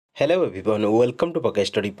Hello everyone welcome to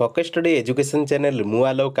pocket study education channel मु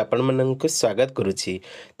आलोक आपण स्वागत करुच्ची।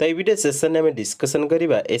 तो ये वीडियो सेशन में डिस्कसन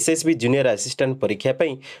करवा एसएसबी जूनियर असिस्टेंट परीक्षा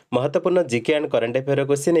महत्वपूर्ण GK and current affair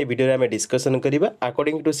question ये वीडियो में डिस्कसन करवा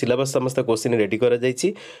अकॉर्डिंग टू सिलेबस समस्त क्वेश्चन रेडी कर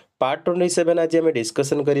पार्ट 27 आज आम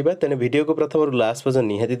डिस्कसन करवा तेने वीडियो को प्रथम लास्ट पर्यटन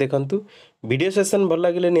निहाती देखंतु। वीडियो सेशन भल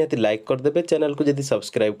लगे निहाती लाइक करदे, चैनल को जदि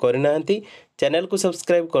सब्सक्राइब करना चैनल को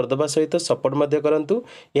सब्सक्राइब करदे सहित सपोर्ट करंतु।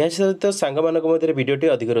 यह सहित सांगमानक मध्य वीडियोटी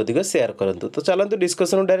अधिक अधिक शेयर करंतु। तो चलतु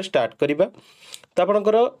डिस्कसन डायरेक्ट स्टार्ट करवा। तो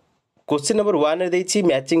आपंकर क्वेश्चन नंबर 1 रे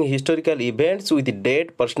matching historical events with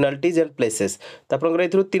date personalities and places. तो आपंकर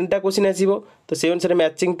एथुरु तीनटा क्वेश्चन आसीबो, तो से अनुसार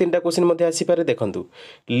मैचिंग तीनटा क्वेश्चन मध्ये आसी पारे। देखंतु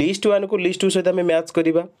लिस्ट 1 को लिस्ट 2 सहित हम मैच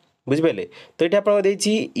करवा, बुझिपारे। तो ये आपको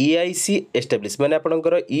देछि ईआईसी एस्टाब्लिश माने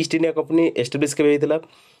आपंकर ईस्ट इंडिया कंपनी एस्टाब्लिश केबे होइतिला।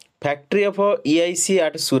 फैक्ट्री ऑफ ईआईसी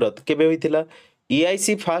एट सूरत केबे होइतिला।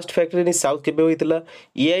 EIC fast factory in south केबे होइतिला।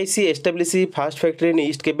 EIC establish fast factory in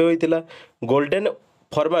east केबे होइतिला। गोल्डन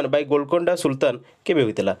फॉरमैन बाय गोलकोंडा सुल्तान केबे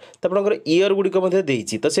होइतिला। तो आपनकर ईयर गुडी को मध्ये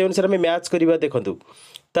देइछि, तो से अनुसार हम मैच करबा। देखंतु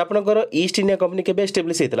तो आपनकर ईस्ट इंडिया कंपनी केबे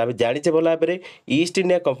एस्टाब्लिश होइतिला। हम जानिचे भला भाबरे ईस्ट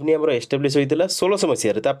इंडिया कंपनी हमर एस्टाब्लिश होइतिला 1600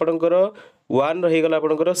 मसिया रे। तो आपनकर 1 रहि गला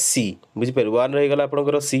आपनकर सी, बुझि पारे 1 रहि गला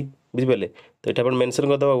आपनकर सी, बुझि पाले। तो एटा अपन मेंशन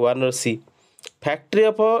कर दबा 1 और सी। Factory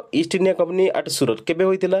of east India company at सूरत केबे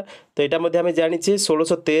होइतिला। तो एटा मध्ये हमें जानिचे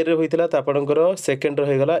 1613 रे होइतिला। तो आपनकर सेकंड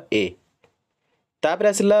रहि गला ए। तापर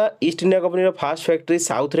आसिला ईस्ट इंडिया कंपनी रो फास्ट फैक्ट्री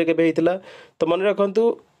साउथ रे केबे होइतिला। तो मन रखंतु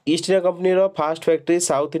ईस्ट इंडिया कंपनी रो fast factory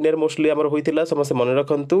south India mostly हमर होइतिला। समस्त मन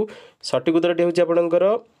रखंतु सटीक उत्तरटी होछि आपनकर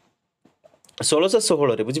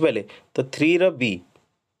 1616 रे, बुझि पाले। तो 3 रो बी।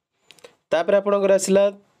 तापर आपनकर आसिला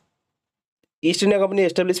east India company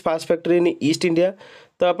establish fast factory in east India.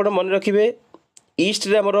 तो आपण मन रखिबे ईस्ट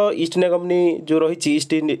रे हमर ईस्ट इंडिया कंपनी जो रही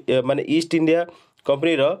ईस्ट इंडिया माने ईस्ट इंडिया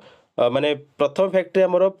कंपनी रो माने प्रथम फैक्ट्री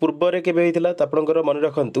हमर पूर्व रे केबे होइतिला। तो आपनकर मन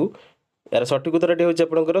रखंतु यार सटीक उत्तरटी होछि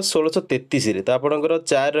आपनकर 1633 रे। तो आपनकर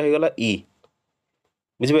 4 रहि गला ई,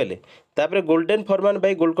 बुझि पाले। तापर गोल्डन फॉरमैन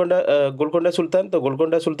बाय गोलकोंडा सुल्तान। तो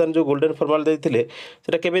गोलकोंडा सुल्तान जो गोल्डन फॉरमैन देथिले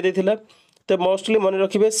सेटा केबे देथिला। तो मोस्टली मन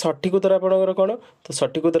रखिबे सटीक उत्तर आपनकर कोन। तो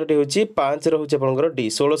सटीक उत्तरटी होछि 5 रहउछि आपनकर डी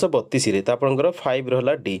 1632 रे। तो आपनकर 5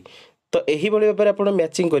 रहला डी। तो यही भली भाबरे आपण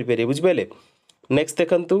मैचिंग करि पारे, बुझि पाले। नेक्स्ट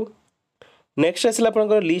देखंतु नेक्स्ट आसिला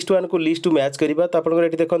आपनकर लिस्ट 1 को लिस्ट 2 मैच करबा। तो आपनकर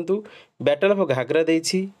एठी देखंतु बैटल ऑफ घाघरा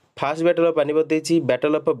देछि, फास्ट बैटल ऑफ पानीपत देछि,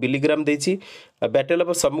 बैटल ऑफ बिलीग्राम देछि, बैटल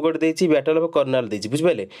ऑफ समगढ़ देछि, बैटल ऑफ करनाल देछि, बुझि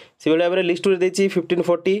पाले। से भली भाबरे लिस्ट 2 रे देछि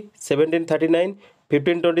 1540, 1739,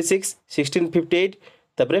 1526, 1658,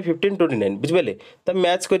 तापर 1529, बुझि पाले। त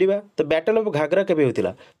मैच करबा। तो बैटल ऑफ घाघरा केबे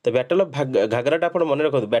होइतिला। तो बैटल ऑफ घाघराटा आपण मन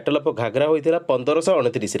रखो। बैटल ऑफ घाघरा होइतिला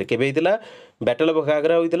 1529 रे। केबे होइतिला बैटल ऑफ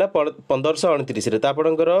घाघरा होइतिला 1529 रे। त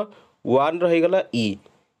आपणकर 1 रहि गला ई,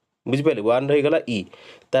 बुझि पाले 1 रहि गला ई।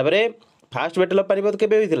 तापरे फास्ट बैटल ऑफ पानीपत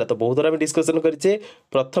केबे होइतिला। तो बहुत हम डिस्कशन करिचे।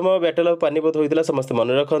 प्रथम बैटल ऑफ पानीपत होइतिला समस्त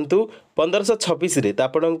मन रखंतु 1526 रे। त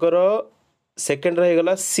आपणकर सेकंड रहि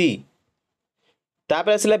गला सी।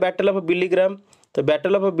 तापर आसिला बैटल ऑफ बिलीग्राम। तो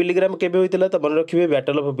बैटल ऑफ बिलीग्राम केबे होइतिला। तो मन रखिबे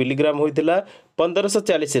बैटल ऑफ बिलीग्राम होइतिला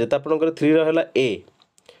 1540 रे। त आपणकर 3 रहला ए।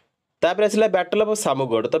 तापर आसिला बैटल ऑफ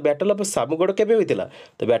सामुगढ़। तो बैटल ऑफ सामुगढ़ केबे होइतिला।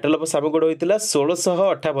 तो बैटल ऑफ सामुगढ़ होइतिला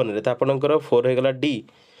 1658 रे। त आपणकर 4 हे गला डी।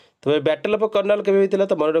 तो बैटल ऑफ कर्नाल केबे होइतिला।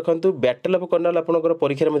 तो मन रखंतु बैटल ऑफ कर्नाल आपणकर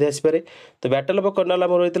परीक्षा मध्ये आसी पारे। तो बैटल ऑफ कर्नाल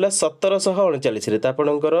हमर होइतिला 1739 रे। त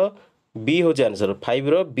आपणकर बी हो आंसर 5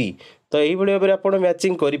 रो बी। तो एही भली भाबरे आपण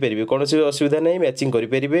मैचिंग करि परिबे, कोनोसी असुविधा नै, मैचिंग करि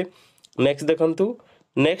परिबे। नेक्स्ट देखंतु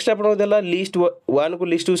नेक्स्ट आपन देला लिस्ट 1 को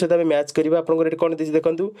लिस्ट 2 सहित हम मैच करबा। आपन को कोन देछि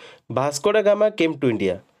देखंतु भास्को डा gamma came to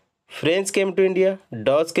India, French came to India,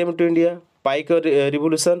 Dutch came to India, pike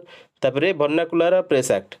revolution, तापरे वर्नाकुलर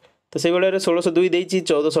प्रेस एक्ट। तो से बेले 1602 देछि,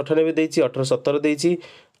 1498 देछि, 1817 देछि,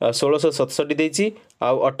 1667 देछि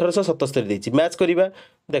आ 1877 देछि। मैच करबा।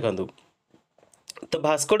 देखंतु तो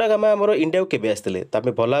भास्को डा गामा हमर इंडिया को केबे आस्तिले। त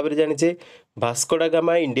हमें भला भाबरे जानिचे भास्को डा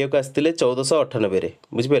गामा इंडिया को आस्तिले 1498 रे,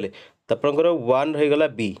 बुझि पाले। त आपनकर 1 रहि गला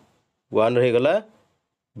बी, 1 रहि गला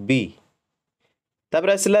बी। तापर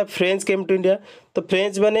आसिला फ्रेंच केम टू इंडिया। तो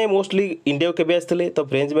फ्रेंच माने मोस्टली इंडिया को केबे आस्तिले। तो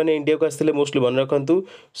फ्रेंच माने इंडिया को आस्तिले मोस्टली मन रखंतु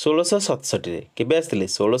 1667 रे। केबे आस्तिले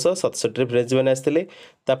 1667 रे फ्रेंच माने आस्तिले।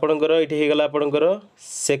 त आपनकर एठी हे गला आपनकर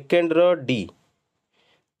सेकंड रो डी।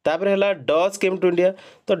 तापर हला डच केम टू इंडिया।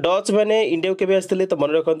 तो डच माने इंडिया को केबे आस्तिले। तो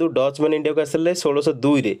मन रखंतु डच माने इंडिया को आस्तिले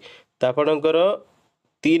 1602 रे। त आपनकर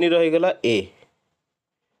 3 रहि गला ए।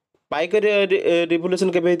 पाइक रिवोल्यूशन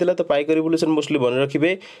केबे होइतिला। तो पाइक रिवोल्यूशन मोस्टली मन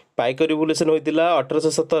रखिबे पाइक रिवोल्यूशन होइतिला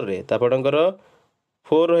 1817 रे। त आपनकर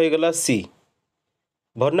 4 रहि गला सी।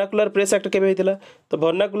 वर्नाकुलर प्रेस एक्ट केबे होइतिला। तो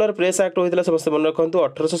वर्नाकुलर प्रेस एक्ट होइतिला समस्त मन रखंतु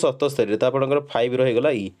 1877 रे। त आपनकर 5 रहि गला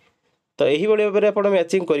ई। तो एही बळे भाबरे आपण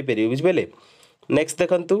मैचिंग करि परिबे, बुझि पाले। नेक्स्ट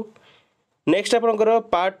देखंतु नेक्स्ट आपंकर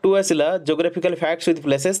पार्ट 2 आसला जोग्राफिकल फैक्ट्स विथ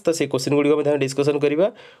प्लेसेस तो से क्वेश्चन गुड़ी डिस्कसन करवा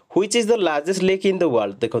which is the largest lake in the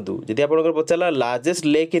world देखो जदि आपंकर पचारा largest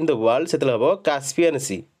lake in the world से हम कास्पियन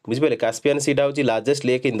सी बुझे कास्पियन सीटा हूँ largest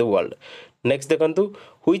lake in the world next देखो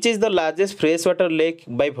which is the largest fresh water lake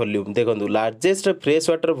by volume देखो largest fresh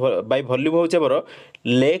water by volume हूँ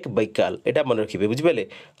लेक बैकाल यहाँ मन रखिए बुझे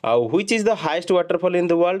आउ which is the highest waterfall in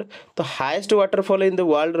the world तो highest waterfall in the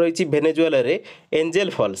world रही वेनेजुएला रे एंजेल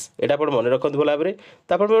फॉल्स यहाँ आप मन रखते भल भाव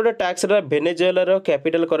तो आप गोटे tax Venezuela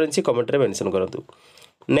capital currency comment mention करूँ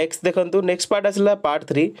नेक्स्ट देखो नेक्स्ट पार्ट आसला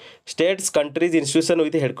part 3 states countries institution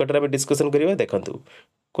with headquarter में डिस्कसन करवा देखो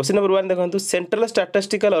क्वेश्चन नंबर 1 देखो सेंट्रल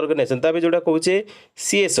स्टैटिस्टिकल ऑर्गेनाइजेशन तो जोटा कहे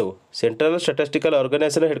CSO central statistical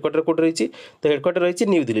organisation headquarter code रही तो हेडक्वार्टर रही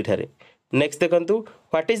न्यू दिल्ली ठारे नेक्स्ट देखो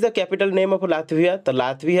what is the capital name of Latvia तो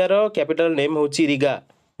लातवियार कैपिटल नेम हूँ रिगा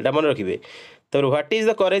यहाँ मन रखिए तो what is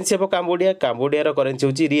the currency of Cambodia काम्बोडियार currency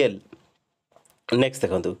हूँ रियल नेक्स्ट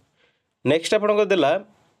देखो नेक्स्ट आपको देला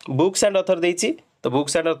बुक्स एंड ऑथर देती तो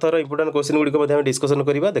books and author important question Gudi discussion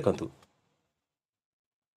करवा देखो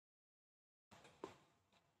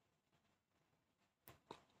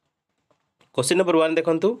क्वेश्चन नंबर 1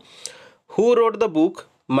 देखो who wrote the book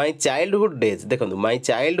my childhood days देखो माय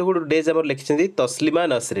चाइल्डहुड डेज आम लिखिं तस्लिमा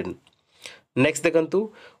नसरीन नेक्स्ट देखो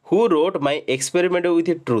who wrote my experiment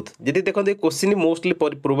with truth जदि देखो ये क्वेश्चन मोस्टली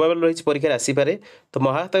प्रोबाबल रही परीक्षा आसीपे तो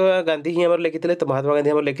महात्मा गांधी ही लिखी तो महात्मा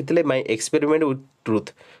गांधी लिखी my experiment with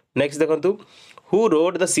truth next देखो who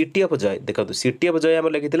wrote the city of Joy देखो सिटी ऑफ जॉय आम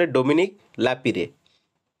लिखी डोमिनिक लापिरे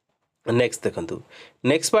नेक्स्ट देखो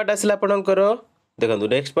नेक्स्ट पार्ट आसला आपणकर देखो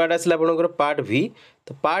नेक्स्ट पार्ट आसला आपणकर पार्ट भी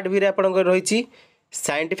तो पार्ट भी आपणकर रही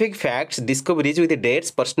scientific facts discoveries with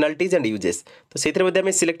dates personalities and uses तो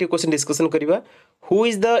से सिलेक्टिव क्वेश्चन डिस्कसन करवा who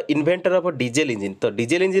is the inventor of diesel engine तो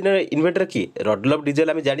डीजेल इंजिन इन्वेंटर किए रडलफ डीजेल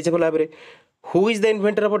आम जाने भल भाव who is the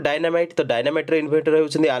inventor of dynamite तो डायनामाइटर इन्वेंटर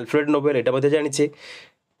होती आल्फ्रेड नोबेल यहाँ जाने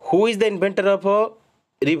who is the inventor of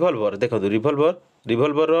revolver देखो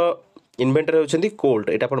रिवॉल्वर इन्वेंटर होती कोल्ट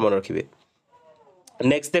यहाँ मन रखिए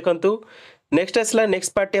नेक्स्ट देखो नेक्स्ट आसला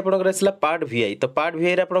नेक्स्ट पार्ट आपंकर आसला पार्ट VI तो पार्ट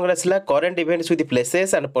VI आपंकर आसला current events with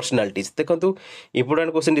places and personalities देखो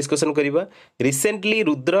इंपोर्टेंट क्वेश्चन डिस्कसन करवा recently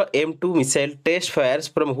Rudra M2 missile test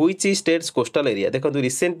Fyers from which states coastal area देखो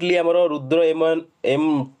रिसेंटली आमर रुद्र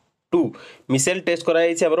M2 मिसाइल टेस्ट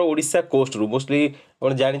कराई ओडिशा कोस्ट रू मोस्टली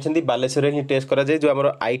आप जानते बालेश्वर ही टेस्ट कराए जो आम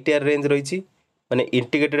ITR रेंज रही माने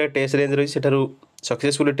इंटीग्रेटेड टेस्ट रेंज रही से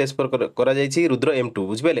सक्सेसफुली टेस्ट करा रुद्र M2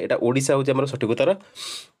 बुझे यहाँ ओडिशा हूँ आम सठिक उत्तर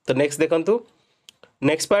तो नेक्स्ट देखो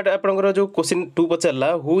नेक्स्ट पार्ट आपंकर जो question 2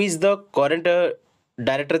 पचारा who is the current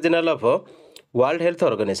director general of world health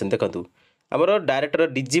organisation देखो आमर डायरेक्टर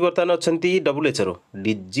DG बर्तमान अच्छा WHO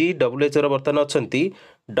DG WHO बर्तमान अच्छा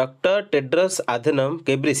डॉक्टर टेड्रस आधेनम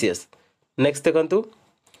केब्रिसियस नेक्स्ट देखो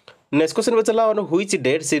next question पचारा on which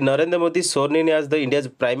date Shri Narendra Modi Swarna in as the India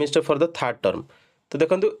prime minister for the 3rd term तो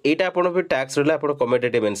देखो यहाँ आप टैक्स रहा आप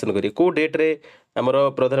कमेंट मेंशन करेंगे कौ डेट्रे आमर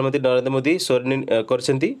प्रधानमंत्री नरेंद्र मोदी स्वर्न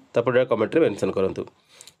कर कमेंट मेंशन करूँ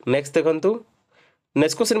नेक्स्ट देखो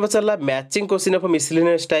next question पचारा matching question of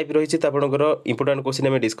miscellaneous type रही है आपंकर इंपोर्टेंट क्वेश्चन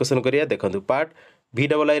आम डिस्कसन करिया देखो पार्ट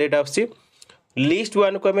VII रेट आसी लिस्ट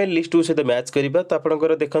 1 को आम लिस्ट 2 सहित मैच करवा तो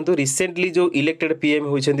आपंकर देखो रिसेंटली जो इलेक्टेड PM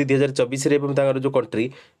होती 2024 जो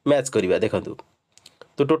कंट्री मैच करवा देखो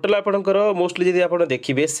तो टोटल आपंकर मोस्टली जब आप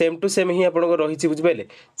देखिए सेम टू सेम ही आपंकर रही बुझे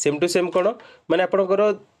सेम टू सेम कौन माने आपंकर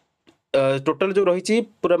टोटल जो रही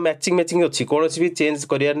पूरा मैचिंग अच्छी कौन भी चेंज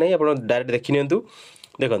करार नहीं आप डायरेक्ट देखी नि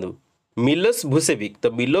देखो मिलोस भुसेविक तो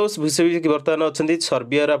मिलोस भुसेविक बर्तमान अच्छा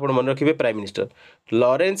सर्बियार आप मन रखिए प्राइम मिनिस्टर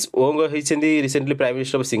लॉरेंस ओंग होती recently prime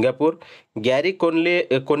minister of Singapore ग्यारी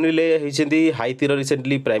कोनिले होती हाइतीर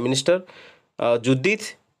रिसेंटली प्राइम मिनिस्टर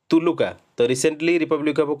जुदिथ तुलुका तो रिसेंटली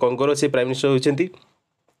रिपब्लिक ऑफ कंगोर से प्राइम मिनिस्टर होती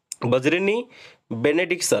बजरेनी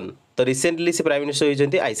बेनेडिक्सन तो रिसेंटली से प्राइम मिनिस्टर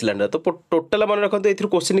होती आइसलैंड तो टोटाल मन रखते ये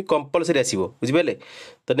क्वेश्चन कंपलसरी आसो बुझे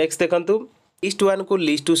तो नेक्स्ट देखो लिस्ट 1 को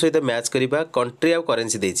लिस्ट 2 सहित मैच करवा कंट्री आउ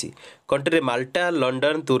करेन्सी देती कंट्री माल्टा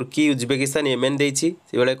लंडन तुर्की उज्बेकिस्तान येमेन देती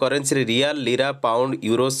currency riyal lira pound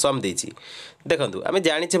euro सम देती देखो आम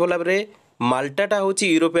जाने भल भाव माल्टाटा हूँ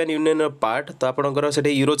यूरोपियन यूनियन पार्ट तो आपंकर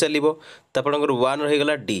से यूरो चलो तो आपंकर 1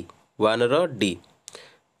 रहीगला D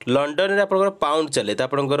लंडन में आपंकर पाउंड चले तो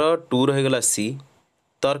आपंकर 2 रहीगला C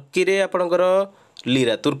टर्की रे आपंकर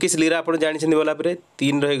लीरा तुर्किश लीरा आप जानते भल भाव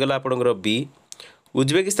 3 रहीगला आपंकर B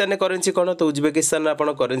उज्बेकिस्तान करेन्सी कौन तो उज्बेकिस्तान आप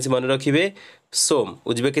करेन्सी मन रखिए सोम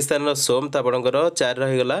उज्बेकिस्तान सोम तो आपंकर 4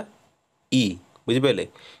 रहीगला E बुझिपारे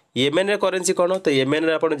येमेन करेन्सी कौन तो येमेन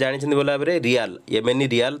आप जानते भल भाव रियाल येमेनी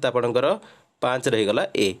रियाल तो आपंकर 5 रहीगला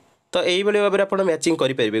A तो यही भाव में आप मैचिंग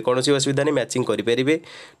करेंगे कौन असुविधा नहीं मैचिंग करेंगे।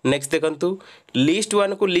 नेक्स्ट देखो लिस्ट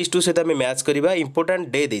 1 को लिस्ट 2 सहित आम मैच करवा इंपोर्टाट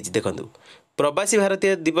डे देती देखो प्रवासी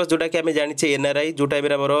भारतीय दिवस जोटा कि आम जाने एनआरआई जो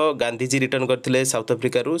टाइम आमर गांधीजी रिटर्न करते साउथ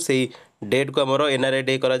अफ्रिकार से डेट को आमर एनआरआई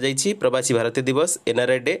डे कर प्रवासी भारतीय दिवस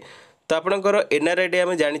एनआरआई डे। तो आपंकर एनआरआई डे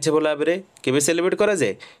आम जाने भल भाव में केवे सेलिब्रेट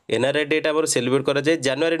कराए एनआरआई डेटा आम सेलिब्रेट कराए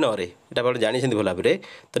जनवरी 9 रे आप जानते भल भाव में।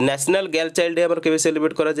 तो नेशनल गर्ल चाइल्ड डे आम केवे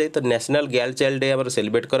सेलिब्रेट कराए तो नेशनल गर्ल चाइल्ड डे आम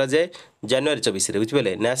सेलिब्रेट कराए जनवरी 24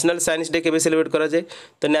 बुझे। नेशनल साइंस डे केवे सेलिब्रेट कराए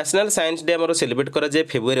तो नेशनल साइंस डे आम सेलिब्रेट कराए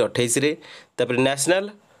फेब्रुआरी 28 तापर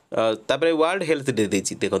नेशनल तापर वर्ल्ड हेल्थ डे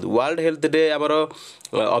देती देखो वर्ल्ड हेल्थ डे आमर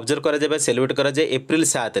ऑब्जर्व कराए सेलिब्रेट कराए एप्रिल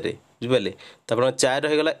 7 रे बुझे। तो आप 4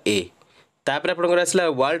 रहीगला ए तापर आपंकर आसला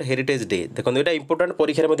वर्ल्ड हेरिटेज डे देखो यहाँ इंपोर्टाट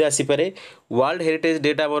परीक्षा आसीपे वर्ल्ड हेरिटेज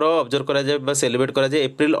डेटा आमर ऑब्जर्व कराए सेलिब्रेट कराए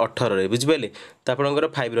एप्रिल 18 रे बुझे। तो आपंकर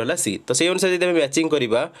 5 रहा सी तो से अनुसार जब मैचिंग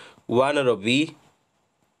करवा 1 रो बी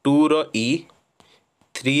 2 रो ई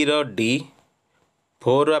 3 रो डी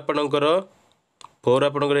 4 आपणकर 4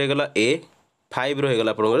 आपणकर होगा ए 5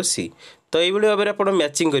 रहीगला आपंकर सी। तो ये भाव में आप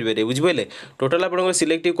मैचिंग करेंगे बुझे। टोटाल आप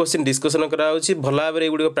सिलेक्टिव क्वेश्चन डिस्कसन कराई भल भाव में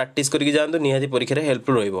ये प्राक्ट करके जातु निहाती परीक्षा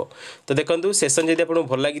हेल्पफुल रही। तो देखो सेसन जब आपको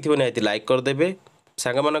भल लगी निहाती लाइक करदे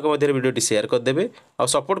सांग भिडियो शेयर करदे और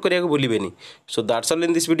सपोर्ट करने को भूलें। So that's all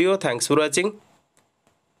in this video thanks for watching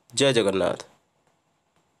जय जगन्नाथ।